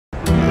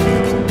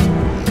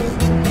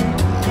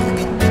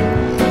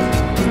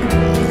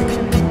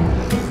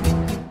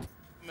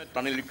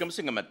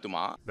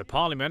The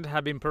parliament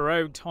had been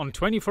prorogued on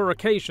 24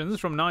 occasions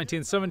from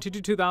 1970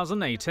 to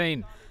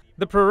 2018.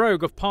 The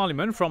prorogue of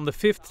parliament from the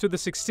 5th to the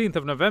 16th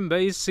of November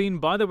is seen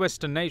by the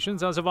Western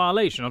nations as a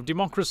violation of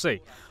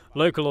democracy.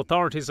 Local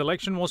authorities'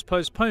 election was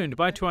postponed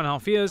by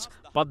 2.5 years,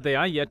 but they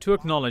are yet to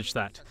acknowledge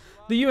that.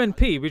 The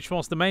UNP, which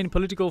was the main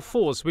political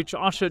force which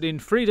ushered in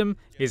freedom,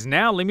 is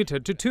now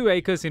limited to 2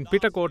 acres in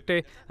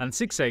Pitakotte and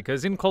 6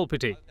 acres in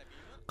Kolpiti.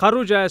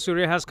 Karu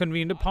Jayasuriya has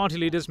convened a party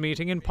leaders'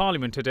 meeting in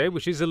parliament today,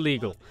 which is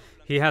illegal.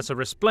 He has a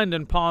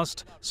resplendent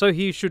past, so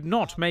he should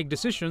not make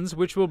decisions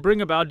which will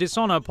bring about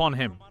dishonour upon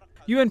him.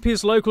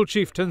 UNP's local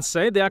chieftains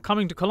say they are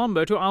coming to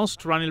Colombo to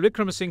oust Ranil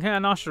Wickremesinghe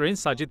and usher in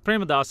Sajith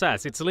Premadasa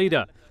as its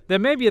leader. There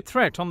may be a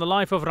threat on the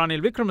life of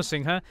Ranil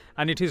Wickremesinghe,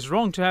 and it is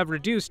wrong to have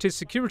reduced his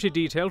security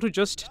detail to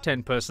just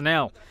 10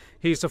 personnel.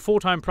 He is a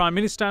 4-time Prime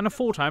Minister and a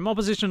 4-time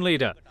opposition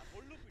leader.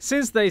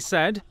 Since they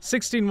said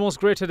 16 was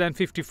greater than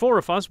 54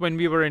 of us when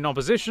we were in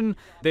opposition,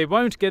 they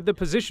won't get the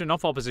position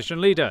of opposition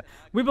leader.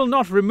 We will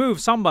not remove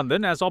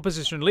Sambandhan as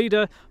opposition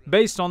leader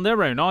based on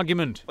their own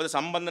argument.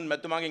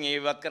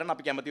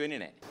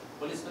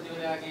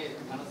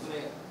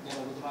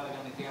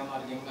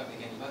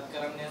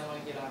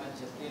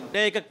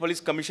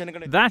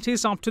 That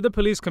is up to the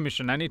police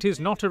commission, and it is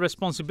not a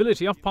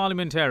responsibility of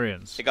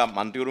parliamentarians.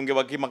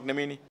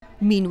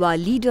 Meanwhile,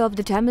 leader of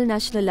the Tamil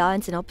National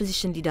Alliance and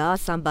opposition leader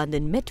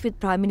Sambandhan met with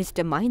Prime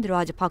Minister Mahinda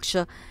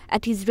Rajapaksa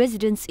at his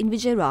residence in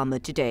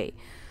Vijayarama today.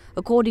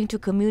 According to a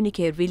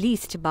communique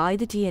released by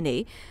the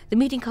TNA, the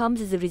meeting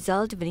comes as a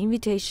result of an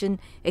invitation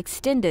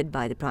extended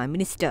by the Prime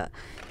Minister.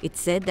 It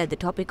said that the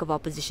topic of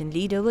opposition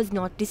leader was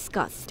not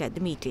discussed at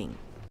the meeting.